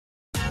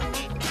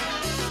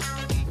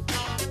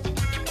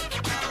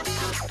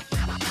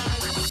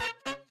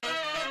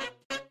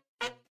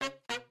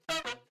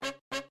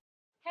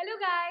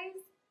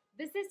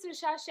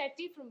Trisha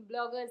Shetty from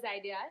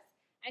BloggersIdeas,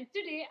 and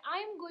today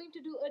I am going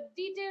to do a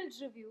detailed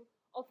review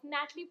of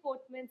Natalie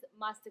Portman's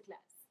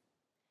Masterclass.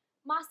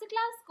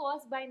 Masterclass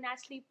course by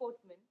Natalie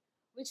Portman,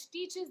 which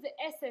teaches the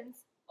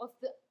essence of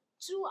the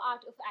true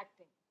art of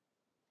acting.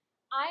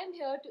 I am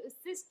here to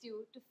assist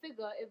you to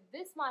figure if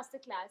this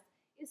masterclass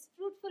is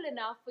fruitful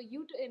enough for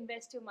you to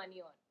invest your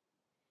money on.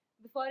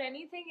 Before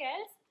anything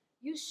else,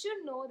 you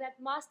should know that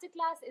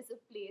Masterclass is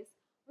a place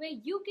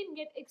where you can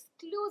get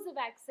exclusive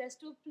access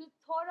to a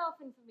plethora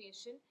of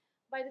information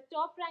by the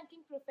top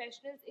ranking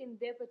professionals in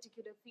their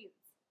particular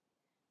fields.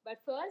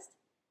 But first,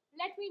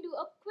 let me do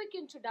a quick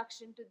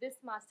introduction to this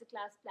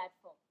Masterclass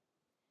platform.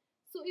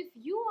 So if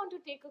you want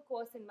to take a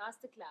course in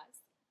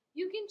Masterclass,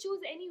 you can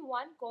choose any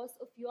one course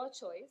of your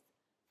choice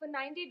for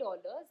 $90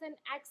 and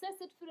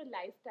access it for a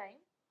lifetime,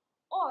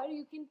 or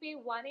you can pay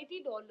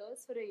 $180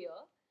 for a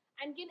year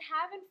and can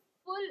have a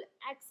full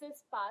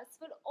access pass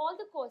for all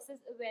the courses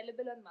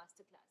available on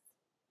Masterclass.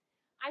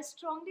 I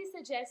strongly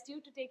suggest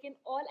you to take an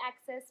all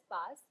access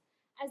pass,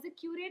 as the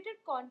curated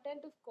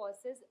content of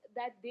courses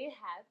that they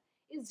have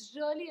is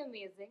really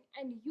amazing,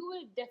 and you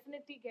will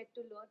definitely get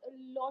to learn a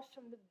lot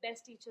from the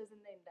best teachers in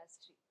the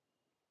industry.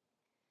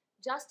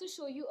 Just to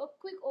show you a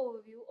quick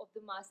overview of the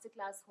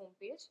Masterclass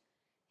homepage,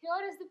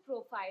 here is the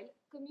profile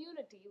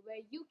community where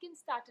you can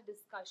start a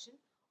discussion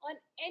on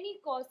any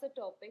course or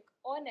topic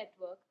or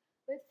network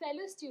with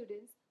fellow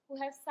students who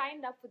have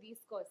signed up for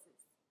these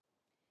courses.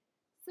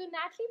 So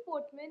Natalie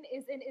Portman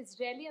is an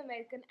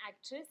Israeli-American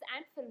actress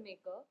and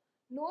filmmaker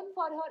known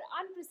for her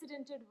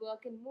unprecedented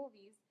work in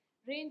movies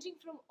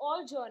ranging from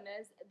all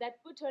genres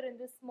that put her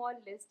in the small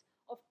list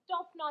of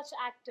top-notch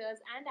actors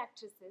and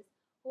actresses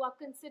who are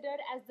considered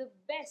as the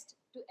best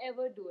to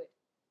ever do it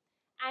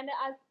and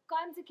are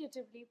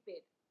consecutively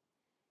paid.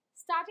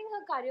 Starting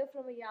her career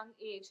from a young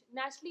age,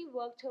 Natalie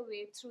worked her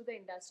way through the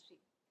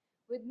industry.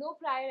 With no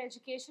prior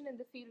education in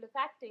the field of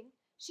acting,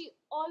 she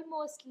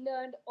almost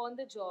learned on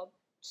the job,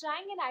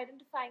 trying and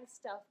identifying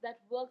stuff that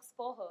works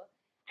for her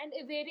and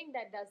evading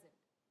that doesn't.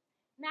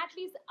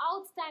 Natalie's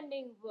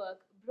outstanding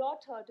work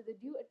brought her to the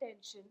due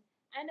attention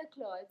and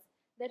applause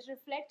that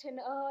reflect in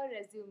her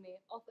resume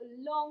of a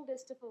long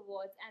list of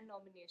awards and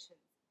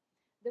nominations,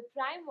 the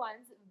prime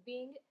ones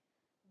being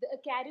the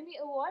Academy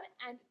Award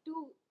and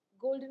 2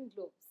 Golden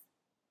Globes.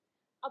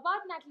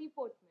 About Natalie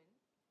Portman,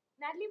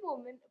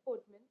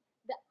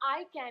 the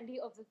eye candy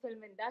of the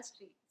film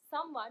industry,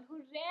 someone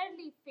who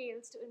rarely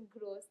fails to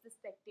engross the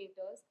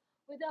spectators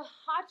with her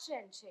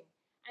heart-wrenching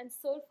and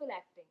soulful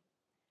acting.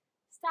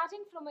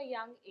 Starting from a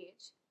young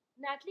age,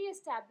 Natalie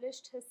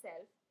established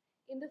herself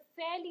in the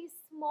fairly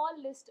small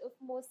list of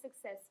most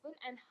successful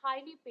and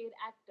highly paid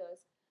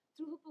actors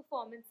through her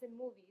performance in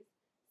movies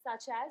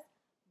such as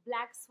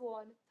Black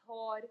Swan,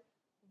 Thor,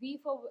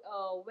 V for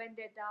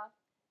Vendetta,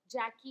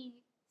 Jackie,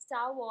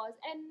 Star Wars,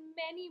 and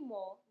many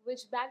more,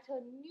 which backed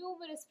her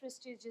numerous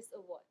prestigious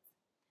awards,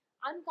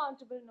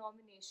 uncountable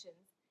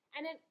nominations,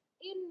 and an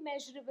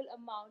immeasurable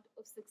amount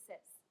of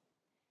success.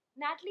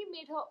 Natalie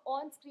made her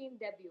on-screen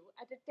debut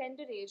at a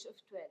tender age of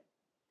 12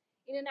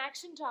 in an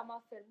action drama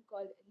film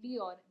called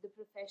Leon the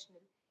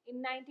Professional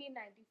in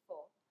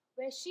 1994,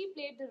 where she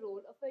played the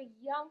role of a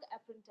young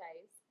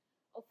apprentice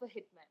of a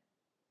hitman.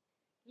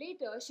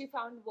 Later, she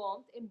found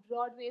warmth in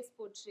Broadway's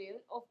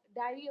portrayal of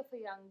Diary of a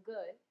Young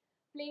Girl,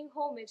 playing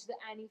homage to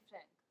Annie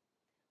Frank,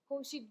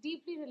 whom she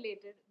deeply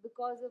related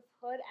because of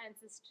her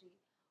ancestry,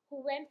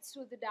 who went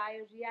through the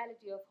dire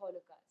reality of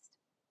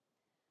Holocaust.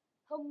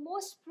 Her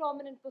most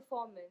prominent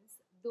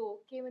performance,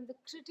 though, came in the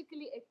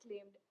critically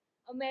acclaimed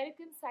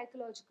American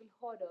psychological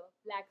horror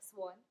Black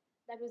Swan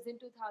that was in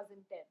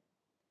 2010,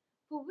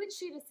 for which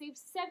she received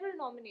several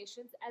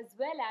nominations as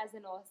well as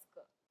an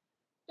Oscar.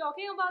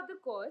 Talking about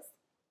the course,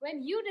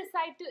 when you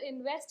decide to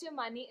invest your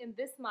money in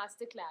this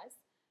masterclass,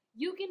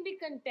 you can be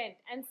content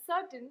and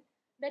certain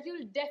that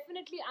you'll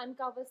definitely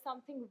uncover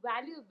something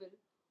valuable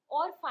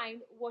or find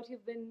what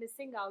you've been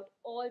missing out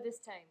all this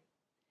time.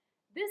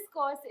 This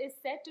course is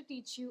set to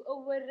teach you a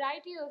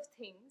variety of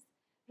things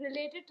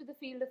related to the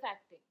field of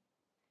acting.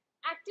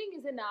 Acting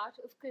is an art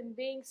of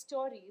conveying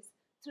stories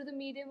through the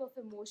medium of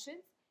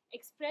emotions,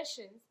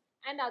 expressions,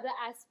 and other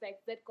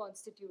aspects that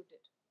constitute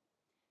it.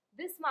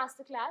 This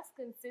masterclass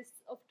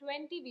consists of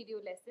 20 video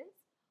lessons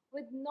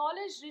with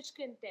knowledge-rich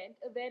content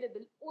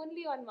available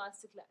only on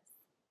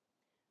Masterclass.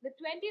 The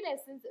 20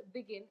 lessons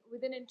begin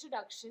with an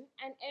introduction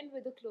and end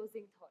with a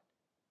closing thought.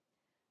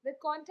 The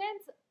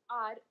contents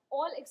are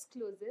all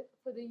exclusive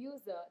for the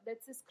user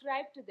that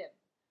subscribed to them,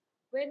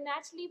 where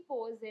Natalie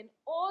pours in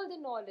all the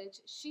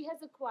knowledge she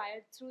has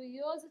acquired through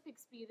years of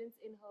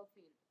experience in her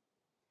field.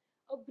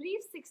 A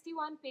brief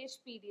 61-page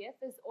PDF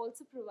is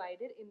also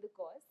provided in the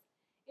course,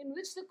 in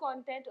which the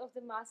content of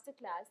the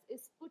masterclass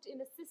is put in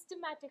a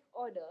systematic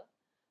order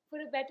for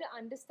a better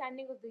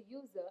understanding of the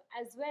user,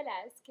 as well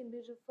as can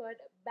be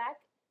referred back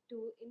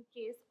to in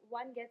case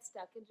one gets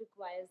stuck and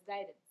requires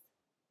guidance.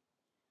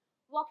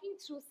 Walking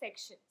through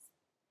sections.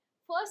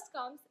 First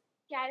comes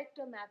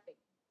character mapping.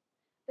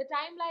 The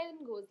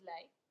timeline goes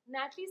like,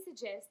 Natalie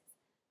suggests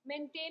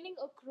maintaining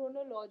a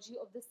chronology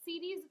of the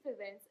series of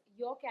events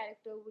your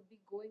character would be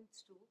going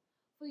through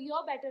for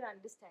your better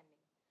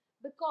understanding,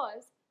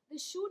 because the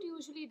shoot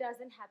usually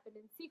doesn't happen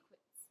in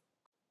sequence.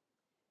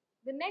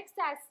 The next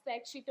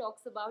aspect she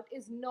talks about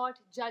is not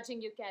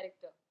judging your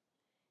character.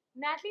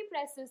 Natalie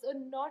presses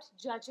on not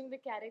judging the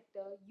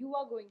character you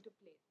are going to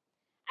play,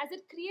 as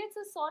it creates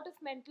a sort of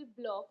mental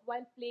block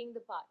while playing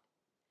the part.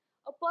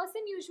 A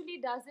person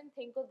usually doesn't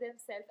think of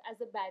themselves as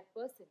a bad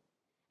person,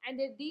 and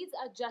their deeds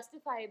are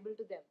justifiable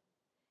to them.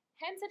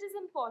 Hence, it is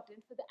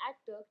important for the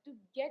actor to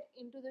get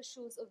into the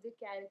shoes of the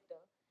character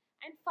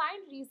and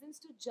find reasons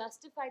to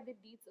justify the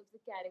deeds of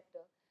the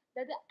character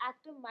that the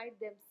actor might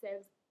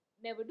themselves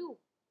never do.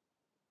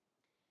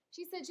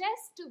 She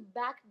suggests to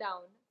back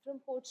down from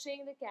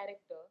portraying the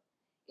character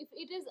if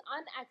it is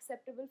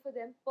unacceptable for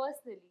them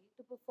personally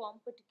to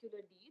perform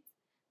particular deeds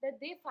that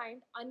they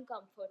find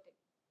uncomforting.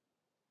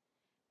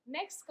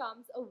 Next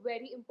comes a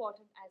very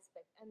important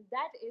aspect, and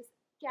that is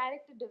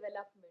character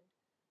development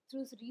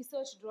through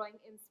research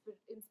drawing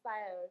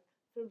inspired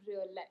from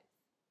real life.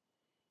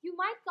 You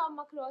might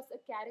come across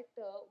a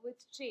character with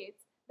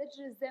traits that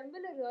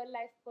resemble a real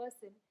life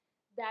person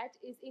that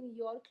is in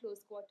your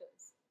close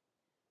quarters.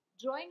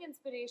 Drawing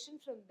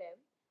inspiration from them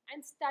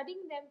and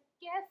studying them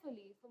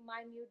carefully for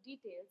minute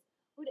details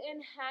would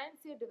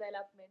enhance your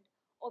development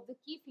of the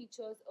key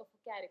features of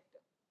a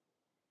character.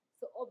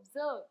 So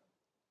observe.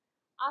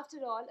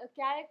 After all, a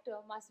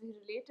character must be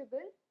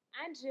relatable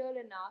and real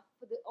enough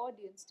for the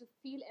audience to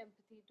feel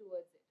empathy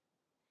towards it.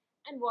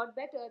 And what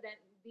better than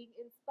being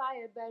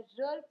inspired by a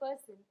real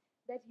person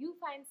that you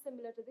find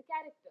similar to the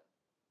character?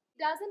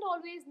 It doesn't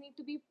always need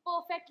to be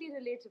perfectly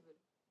relatable.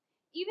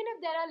 Even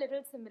if there are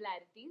little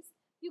similarities,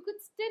 you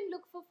could still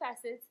look for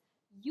facets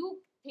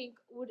you think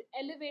would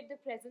elevate the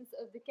presence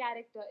of the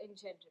character in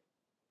general.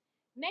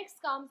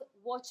 Next comes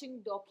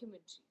watching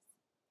documentaries.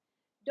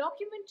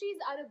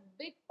 Documentaries are a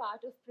big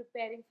part of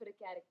preparing for a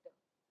character.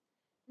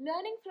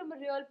 Learning from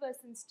a real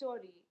person's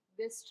story,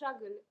 their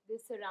struggle,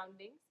 their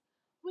surroundings,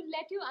 would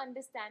let you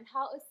understand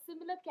how a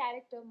similar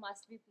character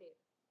must be played.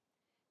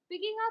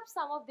 Picking up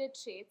some of their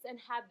traits and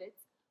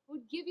habits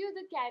would give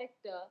the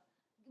character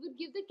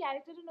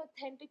an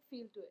authentic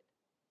feel to it.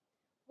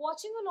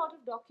 Watching a lot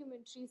of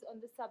documentaries on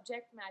the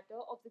subject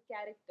matter of the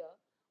character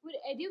would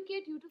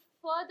educate you to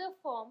further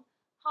form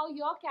how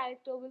your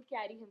character will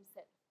carry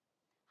himself,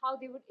 how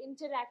they would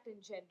interact in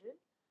general,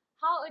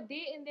 how a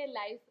day in their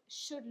life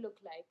should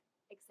look like,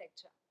 etc.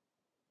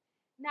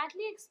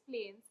 Natalie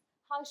explains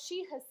how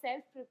she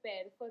herself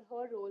prepared for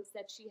her roles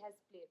that she has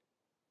played.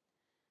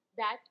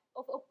 That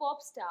of a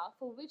pop star,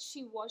 for which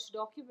she watched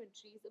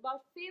documentaries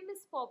about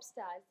famous pop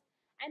stars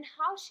and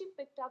how she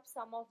picked up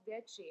some of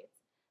their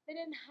traits that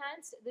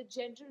enhanced the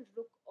general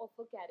look of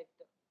her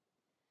character.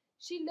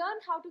 She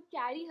learned how to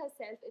carry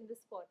herself in the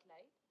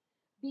spotlight,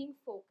 being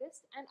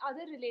focused, and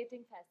other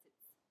relating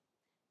facets.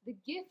 The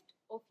gift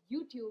of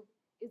YouTube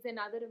is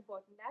another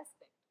important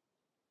aspect.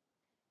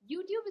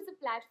 YouTube is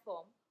a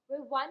platform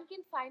where one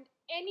can find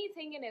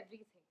anything and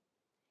everything.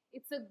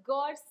 It's a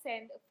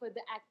godsend for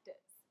the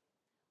actors.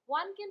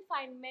 One can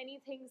find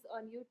many things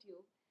on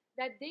YouTube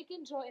that they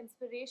can draw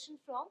inspiration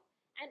from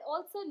and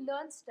also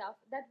learn stuff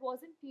that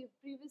wasn't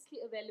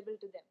previously available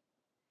to them.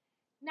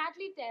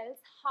 Natalie tells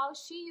how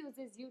she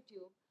uses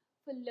YouTube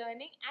for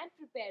learning and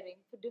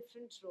preparing for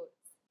different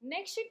roles.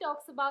 Next, she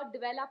talks about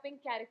developing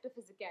character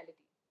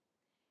physicality.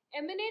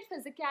 Emanate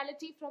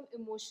physicality from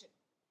emotion.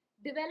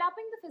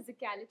 Developing the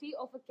physicality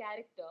of a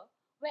character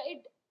where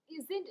it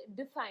isn't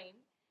defined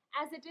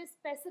as it is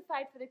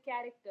specified for the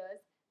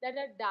characters that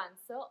are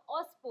dancer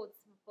or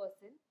sports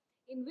person,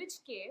 in which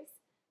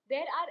case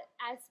there are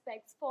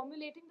aspects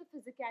formulating the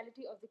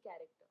physicality of the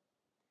character.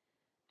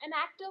 An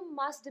actor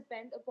must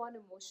depend upon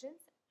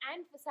emotions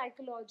and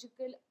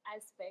psychological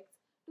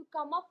aspects to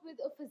come up with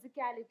a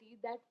physicality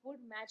that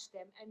would match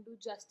them and do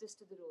justice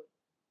to the role.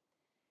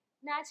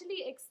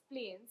 Natalie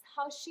explains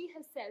how she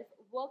herself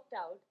worked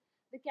out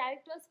the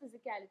character's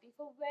physicality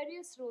for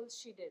various roles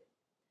she did.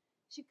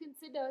 She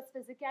considers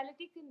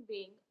physicality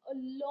conveying a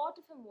lot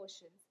of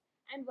emotions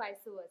and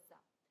vice versa,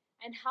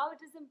 and how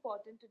it is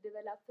important to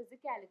develop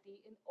physicality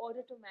in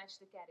order to match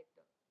the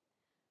character.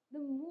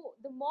 The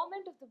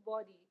movement of the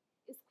body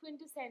is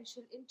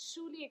quintessential in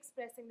truly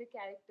expressing the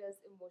character's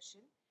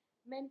emotion,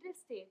 mental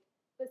state,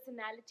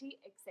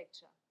 personality,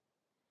 etc.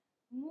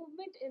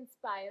 Movement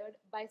inspired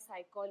by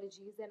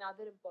psychology is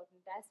another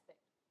important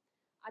aspect.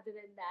 Other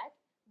than that,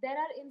 there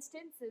are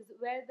instances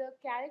where the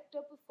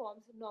character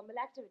performs normal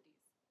activities.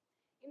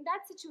 In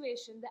that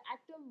situation, the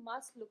actor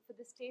must look for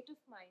the state of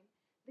mind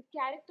the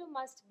character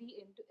must be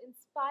in to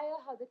inspire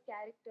how the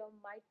character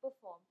might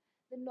perform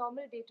the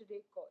normal day-to-day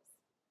course.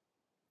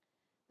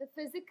 The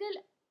physical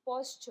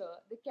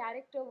posture the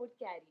character would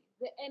carry,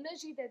 the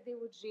energy that they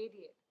would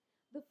radiate,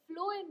 the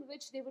flow in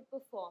which they would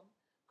perform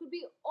could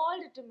be all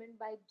determined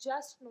by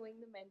just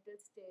knowing the mental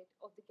state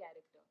of the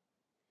character.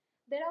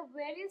 There are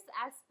various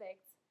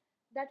aspects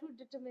that would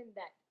determine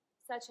that,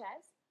 such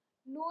as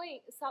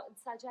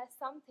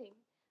something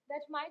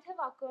that might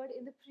have occurred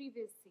in the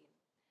previous scene.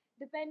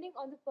 Depending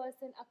on the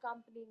person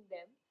accompanying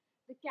them,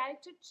 the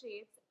character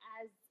traits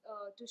as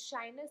to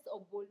shyness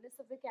or boldness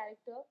of the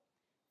character,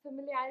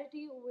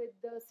 familiarity with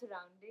the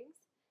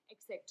surroundings,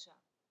 etc.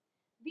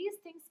 These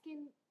things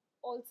can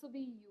also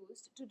be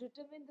used to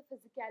determine the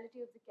physicality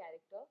of the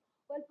character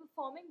while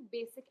performing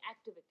basic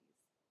activities.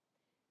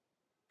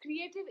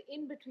 Creative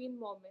in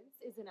between moments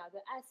is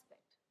another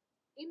aspect.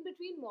 In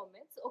between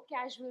moments or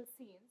casual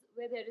scenes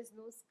where there is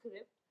no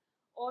script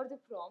or the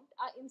prompt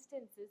are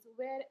instances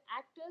where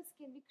actors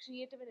can be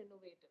creative and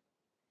innovative.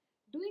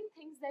 Doing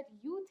things that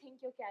you think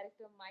your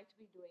character might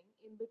be doing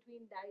in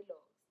between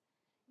dialogues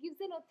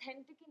gives an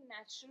authentic and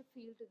natural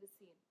feel to the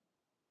scene.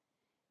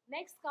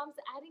 Next comes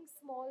adding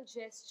small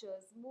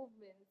gestures,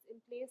 movements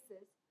in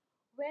places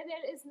where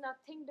there is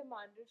nothing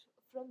demanded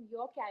from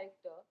your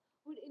character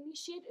would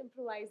initiate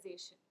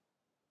improvisation.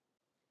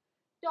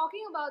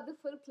 Talking about the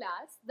full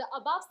class, the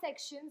above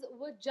sections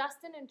were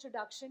just an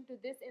introduction to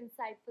this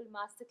insightful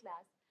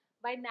masterclass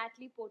by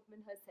Natalie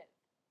Portman herself.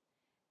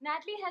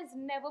 Natalie has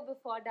never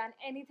before done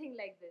anything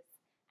like this,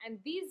 and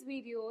these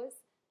videos,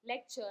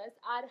 lectures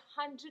are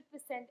 100%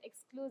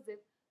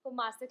 exclusive for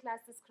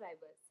Masterclass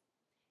subscribers.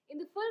 In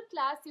the full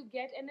class, you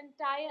get an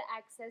entire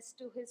access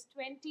to his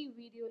 20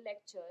 video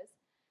lectures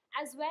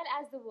as well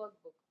as the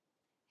workbook.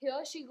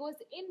 Here, she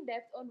goes in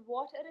depth on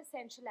what are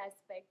essential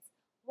aspects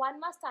one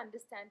must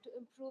understand to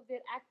improve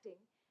their acting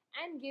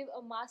and give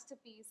a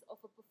masterpiece of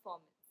a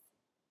performance.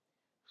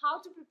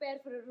 How to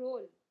prepare for a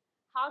role,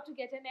 how to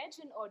get an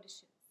edge in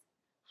auditions,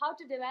 how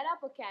to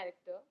develop a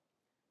character,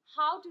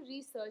 how to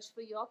research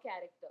for your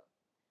character,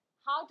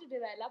 how to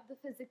develop the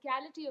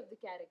physicality of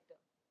the character,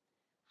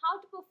 how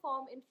to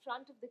perform in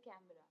front of the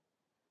camera,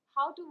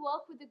 how to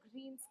work with the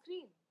green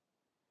screen,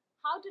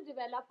 how to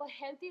develop a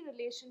healthy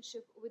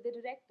relationship with the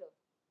director.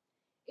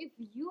 If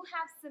you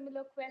have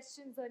similar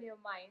questions on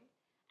your mind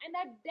and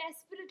are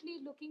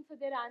desperately looking for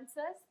their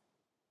answers,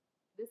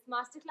 this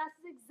masterclass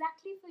is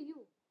exactly for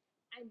you,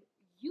 and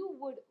you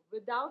would,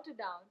 without a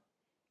doubt,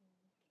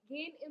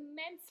 gain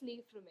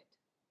immensely from it.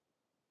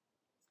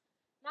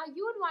 Now,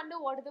 you would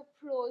wonder what are the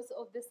pros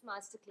of this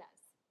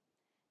masterclass.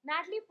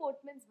 Natalie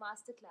Portman's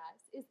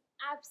masterclass is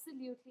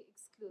absolutely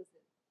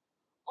exclusive.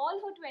 All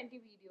her 20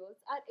 videos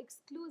are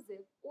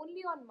exclusive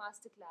only on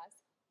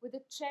Masterclass with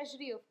a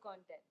treasury of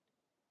content.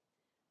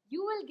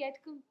 You will get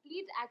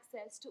complete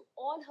access to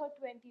all her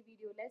 20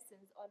 video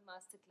lessons on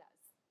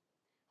Masterclass.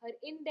 Her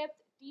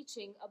in-depth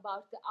teaching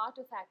about the art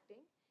of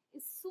acting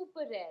is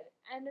super rare,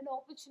 and an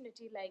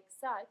opportunity like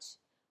such,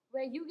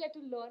 where you get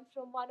to learn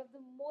from one of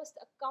the most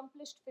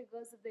accomplished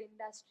figures of the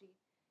industry,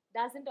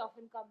 doesn't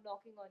often come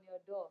knocking on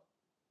your door.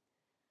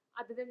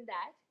 Other than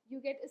that,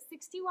 you get a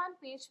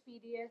 61-page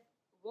PDF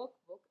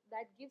workbook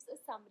that gives a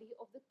summary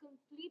of the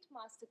complete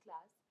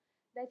masterclass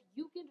that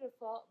you can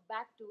refer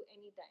back to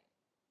anytime.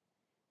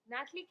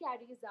 Natalie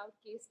carries out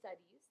case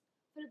studies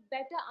for a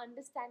better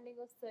understanding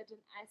of certain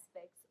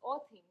aspects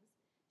or things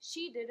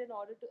she did in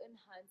order to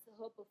enhance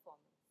her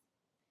performance.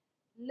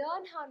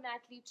 Learn how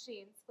Natalie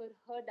trains for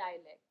her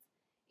dialects,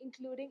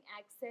 including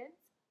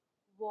accents,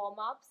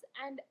 warm-ups,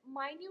 and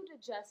minute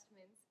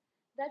adjustments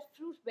that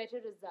fruit better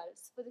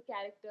results for the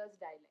character's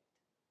dialect.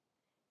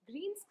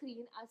 Green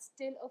screen are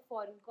still a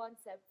foreign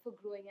concept for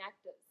growing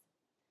actors.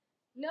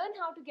 Learn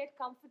how to get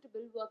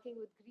comfortable working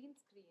with green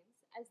screens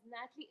as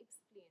Natalie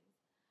explains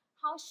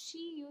how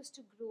she used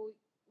to grow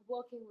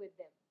working with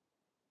them.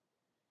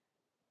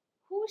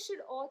 Who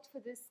should opt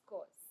for this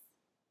course?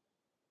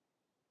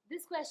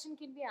 This question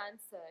can be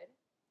answered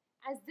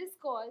as this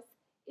course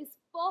is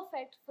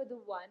perfect for the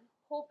one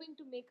hoping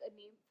to make a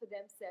name for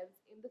themselves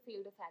in the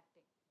field of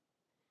acting.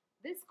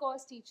 This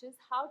course teaches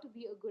how to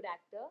be a good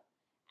actor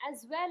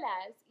as well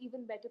as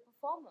even better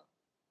performer.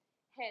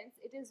 Hence,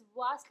 it is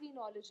vastly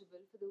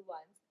knowledgeable for the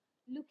ones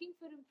looking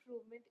for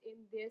improvement in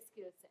their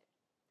skill set.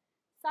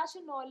 Such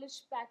a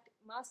knowledge-packed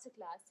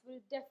masterclass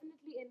will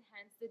definitely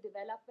enhance the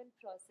development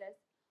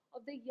process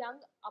of the young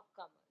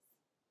upcomers.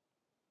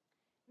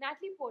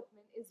 Natalie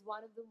Portman is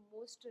one of the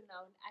most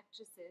renowned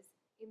actresses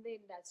in the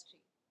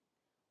industry,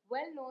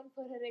 well known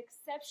for her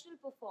exceptional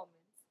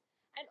performance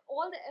and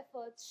all the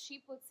efforts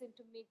she puts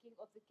into making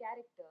of the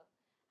character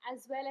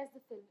as well as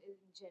the film in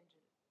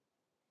general.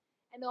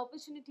 An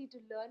opportunity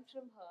to learn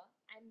from her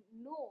and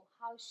know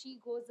how she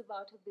goes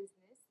about her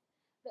business,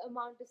 the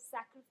amount of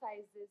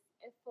sacrifices,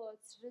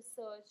 efforts,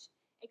 research,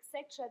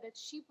 etc. that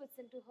she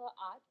puts into her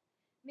art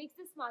makes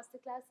this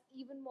masterclass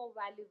even more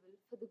valuable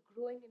for the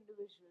growing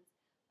individuals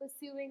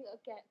pursuing a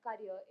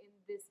career in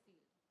this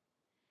field.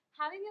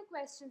 Having your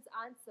questions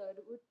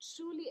answered would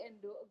truly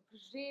endure a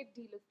great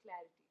deal of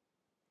clarity.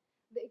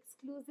 The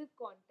exclusive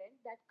content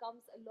that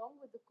comes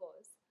along with the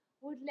course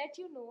would let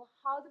you know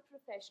how the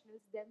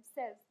professionals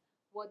themselves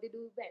what they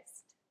do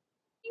best.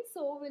 Doing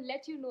so will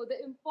let you know the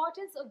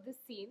importance of the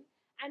scene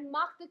and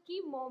mark the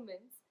key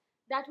moments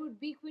that would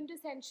be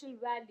quintessential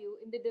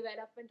value in the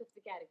development of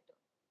the character.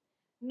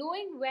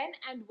 Knowing when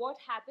and what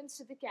happens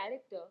to the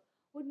character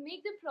would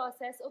make the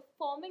process of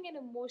forming an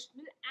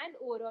emotional and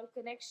overall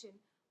connection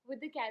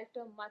with the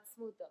character much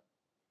smoother.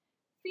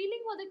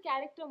 Feeling what the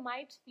character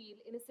might feel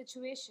in a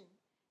situation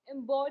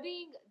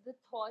embodying the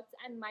thoughts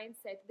and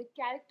mindset the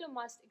character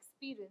must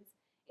experience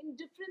in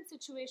different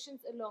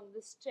situations along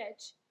the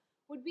stretch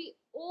would be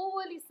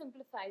overly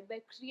simplified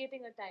by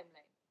creating a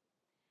timeline.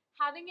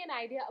 Having an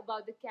idea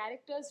about the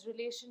character's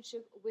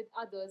relationship with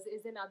others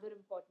is another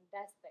important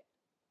aspect.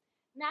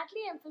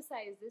 Natalie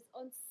emphasizes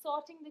on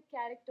sorting the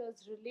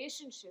character's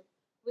relationship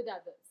with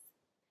others.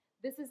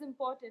 This is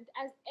important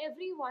as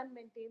everyone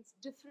maintains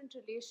different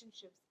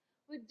relationships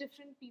with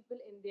different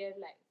people in their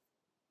life.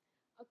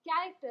 A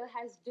character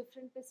has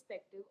different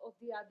perspective of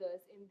the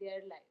others in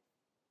their life.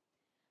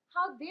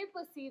 How they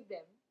perceive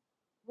them,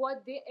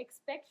 what they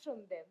expect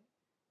from them,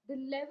 the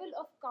level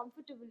of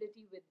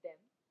comfortability with them.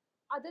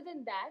 Other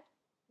than that,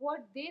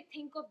 what they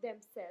think of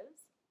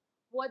themselves,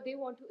 what they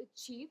want to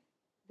achieve,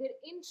 their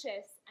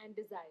interests and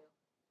desire.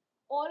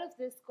 All of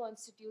this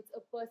constitutes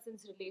a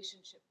person's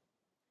relationship.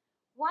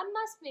 One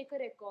must make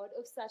a record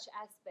of such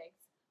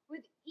aspects.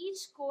 With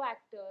each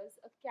co-actors,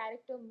 a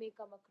character may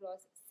come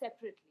across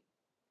separately.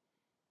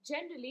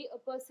 Generally,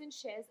 a person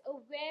shares a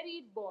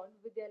varied bond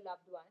with their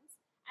loved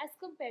ones as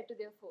compared to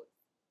their foes.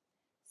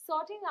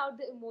 Sorting out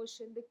the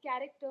emotion the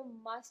character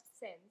must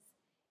sense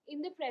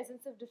in the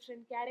presence of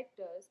different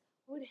characters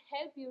would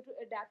help you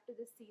to adapt to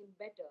the scene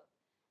better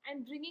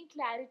and bringing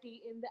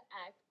clarity in the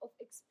act of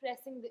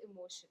expressing the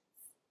emotions.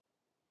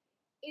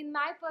 In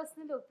my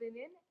personal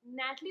opinion,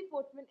 Natalie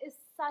Portman is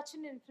such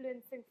an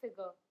influencing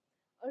figure,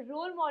 a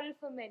role model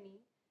for many.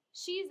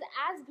 She is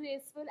as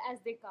graceful as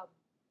they come.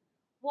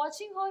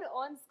 Watching her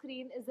on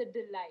screen is a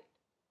delight.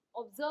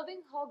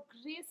 Observing her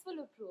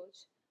graceful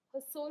approach, her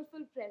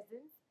soulful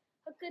presence,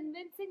 her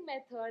convincing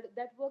method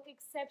that work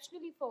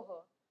exceptionally for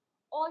her,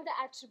 all the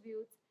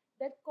attributes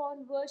that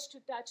converge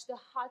to touch the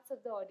hearts of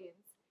the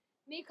audience,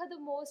 make her the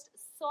most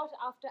sought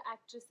after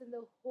actress in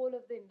the whole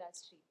of the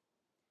industry.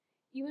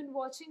 Even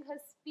watching her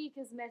speak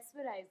is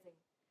mesmerizing,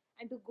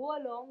 and to go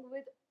along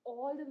with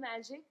all the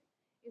magic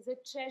is a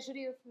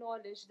treasury of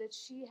knowledge that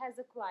she has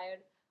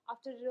acquired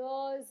after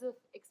years of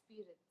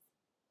experience.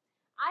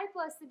 I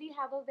personally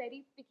have a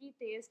very picky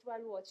taste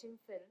while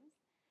watching films,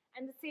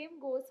 and the same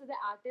goes for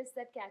the artist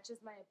that catches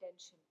my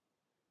attention.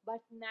 But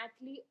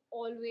Natalie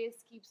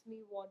always keeps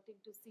me wanting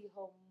to see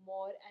her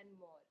more and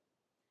more.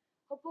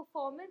 Her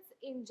performance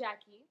in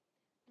Jackie,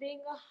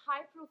 playing a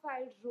high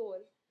profile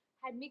role,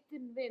 had me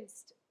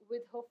convinced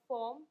with her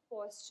form,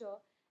 posture,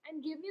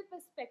 and gave me a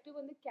perspective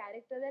on the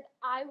character that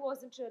I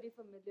wasn't really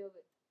familiar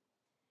with.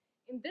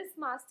 In this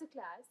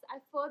masterclass,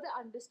 I further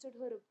understood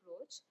her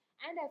approach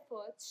and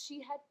efforts she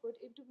had put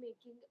into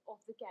making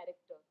of the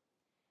character.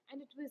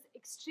 And it was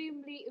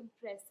extremely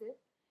impressive.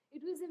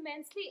 It was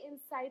immensely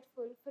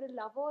insightful for a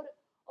lover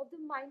of the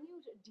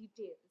minute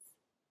details.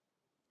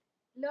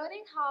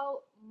 Learning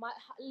how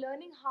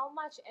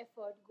much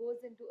effort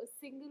goes into a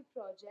single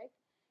project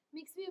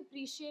makes me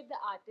appreciate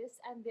the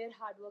artists and their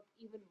hard work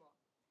even more.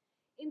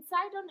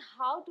 Insight on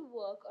how to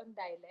work on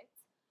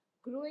dialects,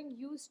 growing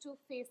used to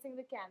facing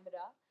the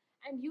camera,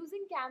 and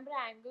using camera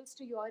angles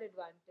to your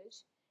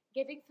advantage,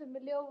 getting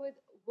familiar with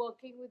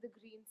working with the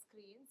green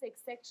screens,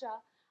 etc.,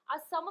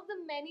 are some of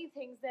the many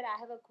things that I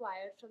have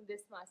acquired from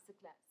this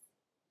masterclass.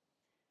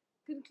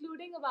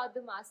 Concluding about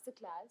the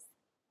masterclass,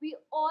 we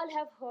all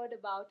have heard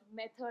about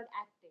method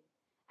acting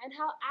and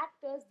how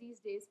actors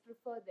these days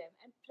prefer them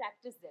and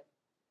practice them.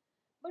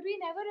 But we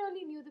never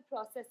really knew the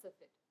process of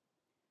it.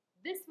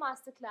 This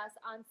masterclass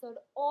answered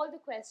all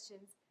the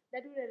questions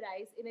that would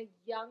arise in a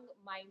young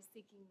mind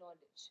seeking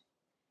knowledge.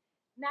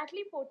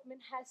 Natalie Portman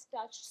has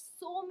touched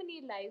so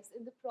many lives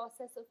in the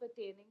process of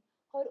attaining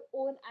her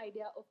own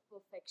idea of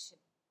perfection.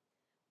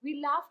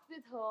 We laughed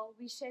with her,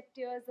 we shed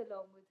tears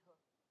along with her.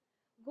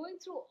 Going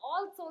through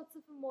all sorts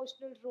of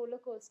emotional roller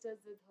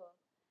coasters with her,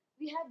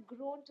 we have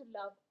grown to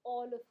love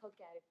all of her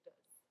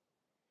characters.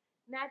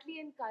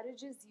 Natalie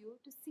encourages you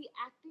to see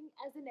acting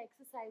as an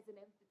exercise in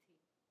empathy.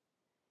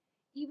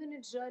 Even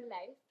in real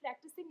life,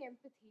 practicing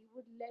empathy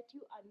would let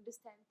you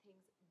understand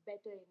things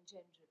better in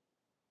general.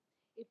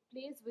 It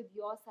plays with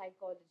your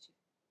psychology.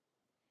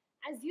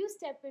 As you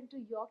step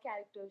into your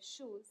character's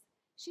shoes,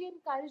 she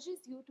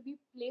encourages you to be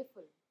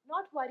playful,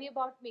 not worry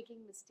about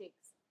making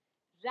mistakes.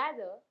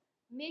 Rather,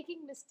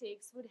 making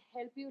mistakes would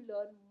help you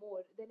learn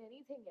more than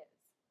anything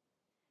else.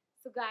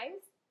 So,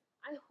 guys,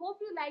 I hope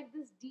you like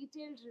this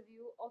detailed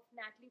review of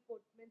Natalie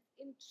Portman's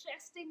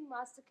interesting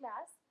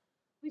masterclass,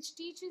 which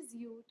teaches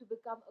you to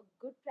become a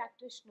good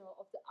practitioner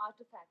of the art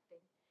of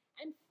acting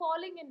and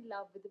falling in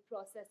love with the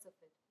process of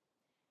it.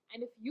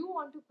 And if you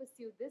want to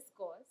pursue this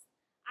course,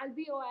 I'll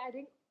be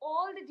adding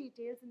all the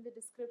details in the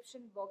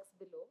description box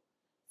below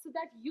so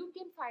that you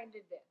can find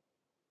it there.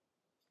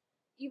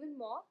 Even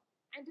more,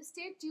 and to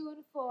stay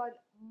tuned for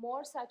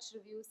more such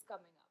reviews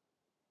coming up.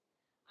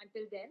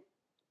 Until then,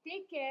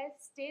 take care,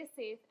 stay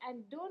safe,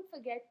 and don't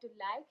forget to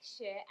like,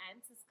 share,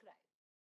 and subscribe.